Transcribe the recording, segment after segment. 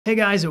Hey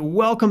guys,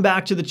 welcome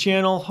back to the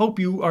channel. Hope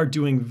you are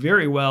doing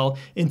very well.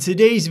 In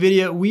today's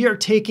video, we are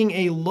taking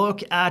a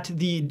look at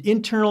the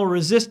internal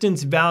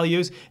resistance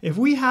values. If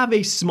we have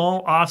a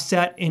small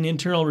offset in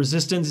internal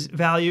resistance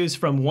values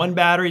from one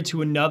battery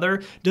to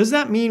another, does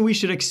that mean we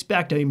should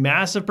expect a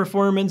massive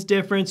performance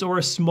difference or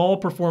a small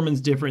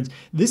performance difference?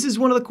 This is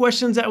one of the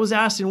questions that was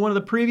asked in one of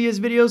the previous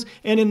videos,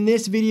 and in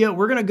this video,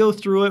 we're gonna go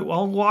through it.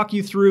 I'll walk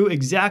you through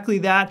exactly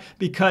that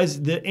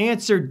because the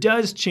answer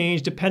does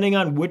change depending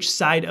on which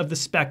side of the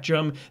spectrum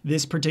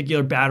this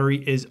particular battery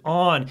is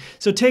on.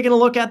 So taking a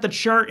look at the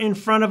chart in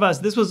front of us,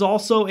 this was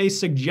also a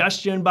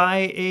suggestion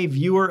by a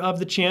viewer of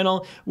the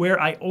channel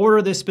where I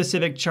order this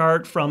specific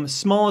chart from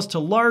smallest to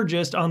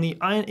largest on the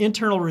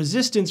internal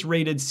resistance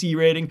rated C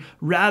rating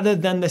rather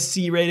than the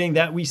C rating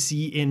that we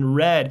see in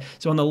red.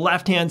 So on the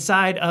left-hand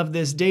side of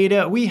this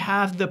data, we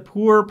have the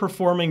poor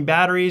performing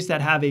batteries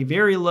that have a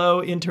very low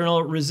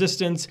internal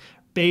resistance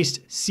based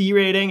C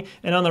rating,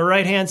 and on the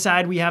right hand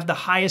side we have the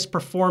highest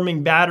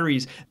performing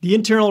batteries. The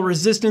internal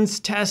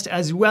resistance test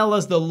as well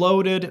as the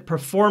loaded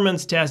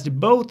performance test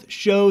both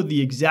show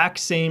the exact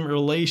same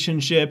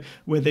relationship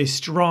with a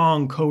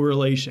strong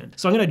correlation.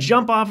 So I'm going to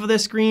jump off of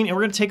this screen and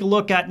we're going to take a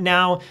look at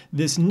now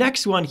this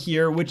next one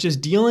here, which is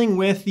dealing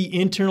with the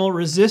internal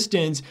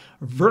resistance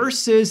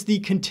versus the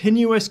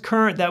continuous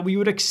current that we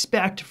would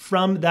expect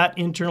from that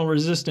internal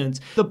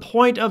resistance. The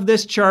point of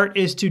this chart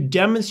is to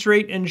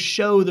demonstrate and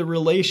show the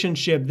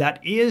relationship that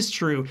is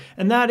true,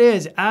 and that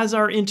is as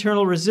our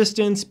internal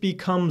resistance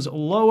becomes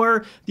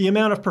lower, the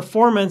amount of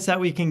performance that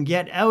we can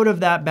get out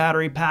of that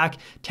battery pack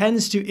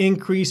tends to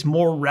increase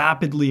more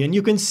rapidly. And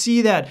you can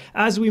see that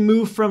as we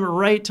move from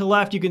right to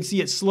left, you can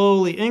see it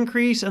slowly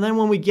increase, and then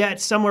when we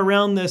get somewhere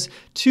around this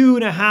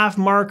 2.5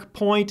 mark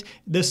point,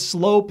 the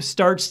slope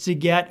starts to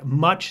get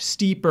much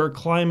steeper,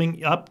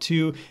 climbing up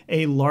to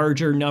a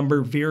larger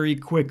number very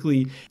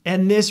quickly.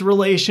 And this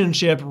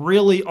relationship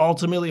really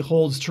ultimately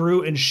holds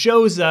true and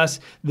shows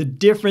us the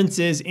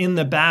differences in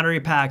the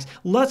battery packs.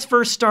 Let's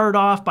first start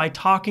off by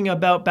talking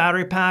about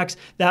battery packs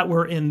that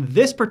were in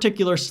this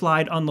particular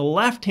slide on the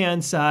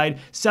left-hand side,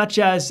 such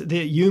as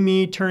the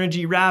Yumi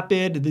Turnigy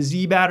Rapid, the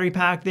Z battery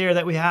pack there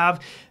that we have.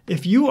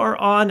 If you are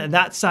on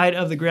that side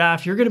of the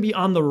graph, you're going to be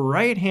on the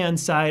right-hand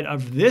side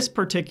of this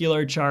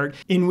particular chart,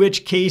 in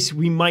which case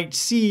we might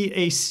see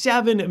a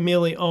 7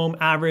 milliohm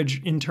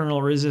average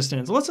internal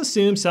resistance. Let's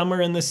assume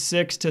somewhere in the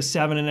 6 to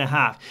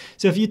 7.5.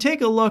 So if you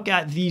take a look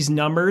at these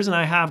numbers, and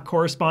I have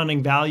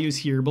corresponding values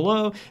here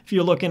below, if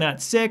you're looking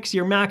at 6,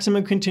 your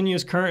maximum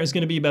continuous current is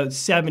going to be about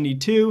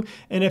 72.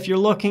 And if you're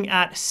looking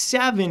at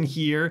 7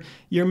 here,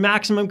 your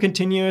maximum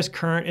continuous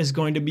current is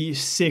going to be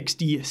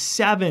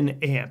 67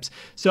 amps.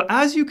 So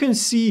as you can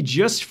see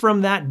just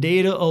from that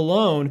data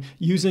alone,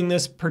 using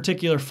this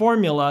particular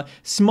formula,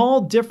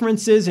 small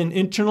differences in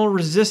internal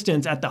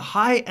resistance at the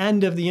high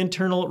end of the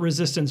internal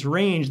resistance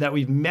range that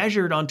we've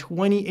measured on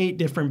 28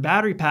 different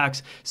battery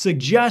packs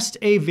suggest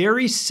a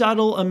very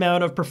subtle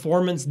amount of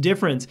performance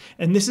difference.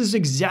 And this is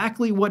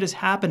exactly what is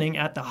happening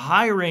at the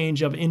high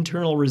range of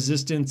internal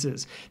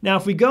resistances. Now,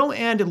 if we go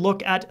and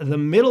look at the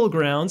middle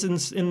grounds,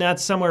 and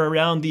that's somewhere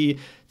around the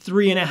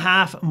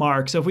 3.5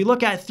 mark. So if we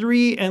look at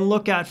 3 and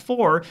look at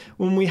 4,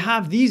 when we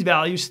have these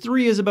values,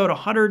 3 is about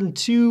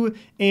 102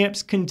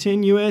 amps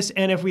continuous,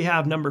 and if we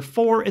have number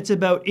 4, it's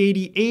about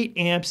 88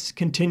 amps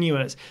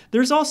continuous.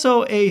 There's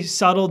also a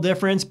subtle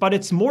difference, but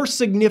it's more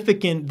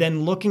significant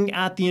than looking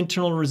at the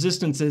internal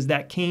resistances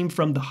that came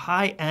from the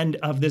high end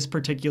of this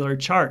particular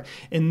chart.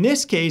 In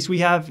this case, we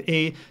have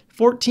a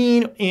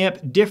 14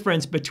 amp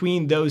difference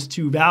between those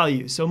two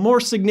values. So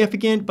more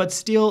significant, but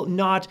still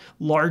not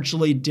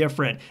largely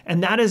different.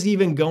 And that is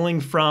even going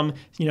from,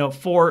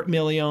 4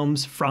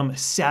 milliohms from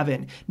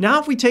 7.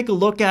 Now, if we take a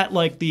look at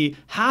like the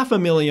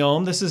 0.5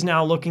 milliohm, this is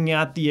now looking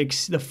at the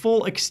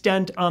full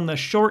extent on the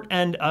short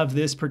end of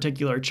this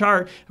particular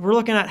chart. If we're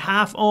looking at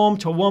 0.5 ohm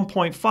to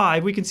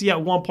 1.5, we can see at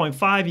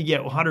 1.5 you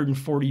get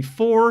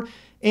 144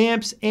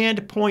 amps,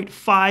 and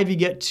 0.5 you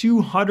get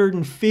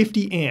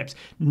 250 amps.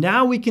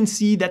 Now we can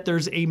see that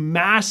there's a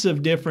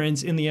massive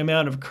difference in the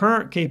amount of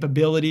current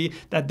capability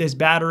that this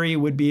battery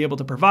would be able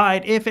to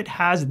provide if it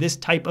has this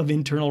type of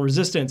internal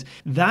resistance.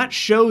 That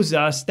shows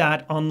us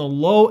that on the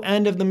low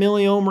end of the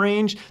milliohm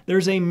range,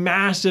 there's a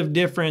massive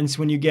difference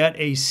when you get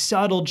a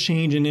subtle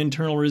change in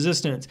internal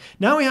resistance.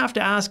 Now we have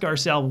to ask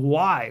ourselves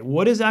why?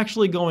 What is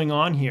actually going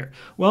on here?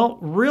 Well,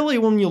 really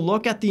when you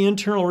look at the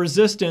internal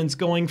resistance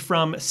going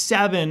from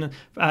 7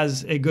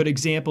 as a good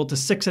example to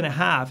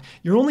 6.5,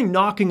 you're only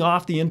knocking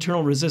off the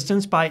internal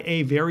resistance by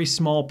a very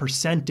small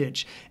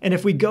percentage. And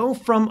if we go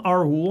from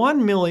our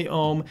 1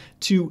 milliohm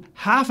to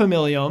 0.5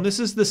 milliohm, this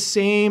is the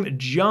same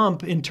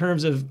jump in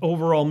terms of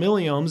overall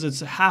milliohms.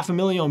 It's a 0.5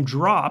 milliohm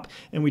drop,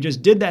 and we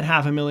just did that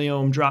 0.5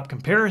 milliohm drop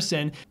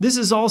comparison. This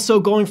is also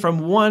going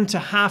from 1 to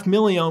 0.5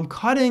 milliohm,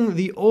 cutting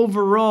the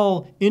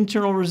overall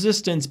internal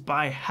resistance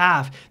by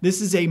half.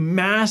 This is a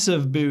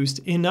massive boost.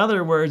 In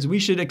other words, we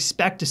should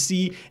expect to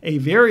see a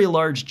very large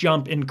large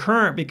jump in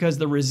current because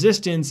the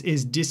resistance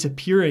is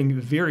disappearing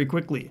very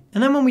quickly.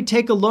 And then when we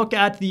take a look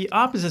at the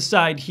opposite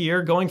side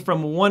here, going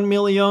from 1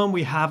 milliohm,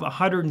 we have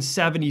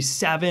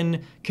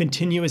 177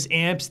 continuous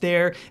amps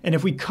there. And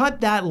if we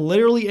cut that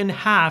literally in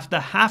half, the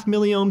half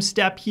milliohm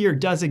step here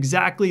does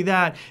exactly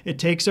that. It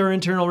takes our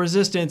internal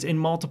resistance and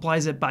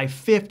multiplies it by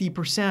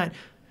 50%.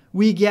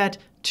 We get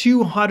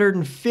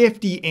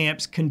 250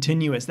 amps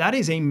continuous. That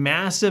is a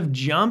massive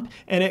jump,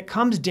 and it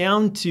comes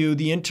down to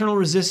the internal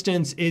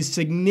resistance is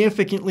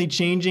significantly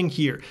changing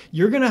here.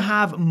 You're gonna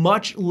have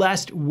much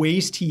less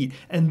waste heat,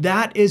 and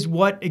that is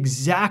what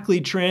exactly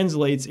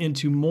translates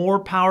into more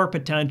power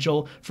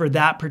potential for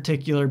that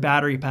particular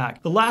battery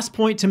pack. The last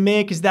point to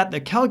make is that the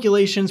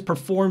calculations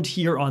performed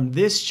here on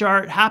this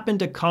chart happen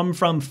to come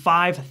from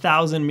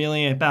 5,000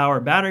 milliamp hour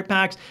battery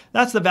packs.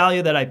 That's the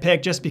value that I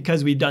picked just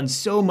because we've done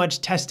so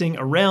much testing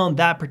around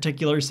that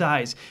particular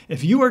size.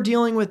 If you are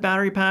dealing with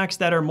battery packs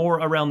that are more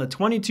around the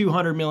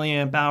 2200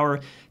 milliamp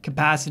hour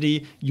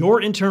capacity,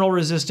 your internal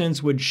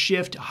resistance would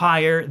shift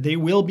higher. They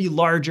will be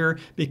larger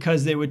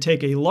because they would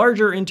take a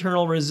larger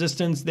internal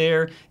resistance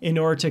there in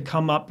order to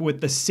come up with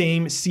the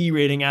same C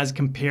rating as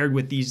compared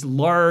with these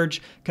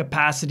large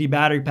capacity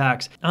battery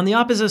packs. On the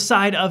opposite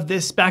side of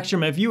this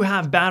spectrum, if you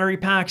have battery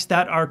packs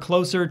that are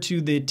closer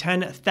to the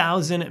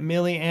 10,000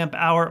 milliamp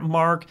hour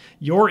mark,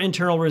 your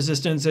internal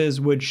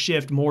resistances would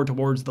shift more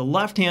towards the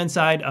left-hand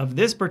side of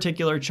this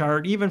particular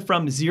chart, even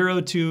from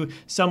 0 to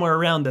somewhere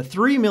around the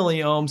 3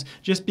 milliohms,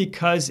 just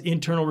because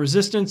internal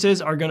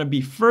resistances are going to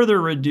be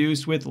further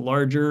reduced with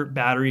larger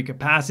battery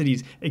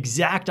capacities.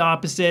 Exact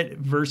opposite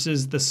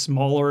versus the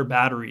smaller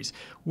batteries.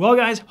 Well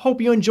guys,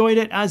 hope you enjoyed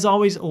it. As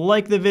always,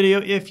 like the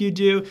video if you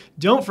do.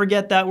 Don't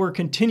forget that we're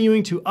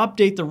continuing to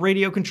update the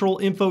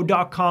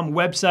radiocontrolinfo.com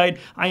website.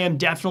 I am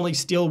definitely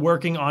still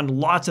working on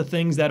lots of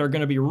things that are going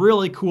to be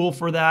really cool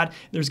for that.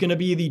 There's going to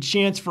be the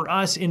chance for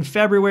us in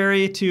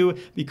February to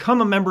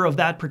become a member of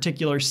that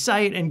particular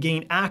site and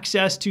gain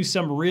access to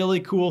some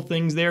really cool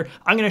things there.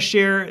 I'm going to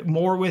share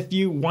more with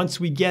you once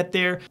we get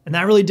there. And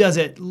that really does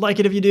it. Like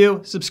it if you do,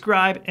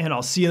 subscribe, and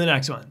I'll see you in the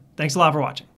next one. Thanks a lot for watching.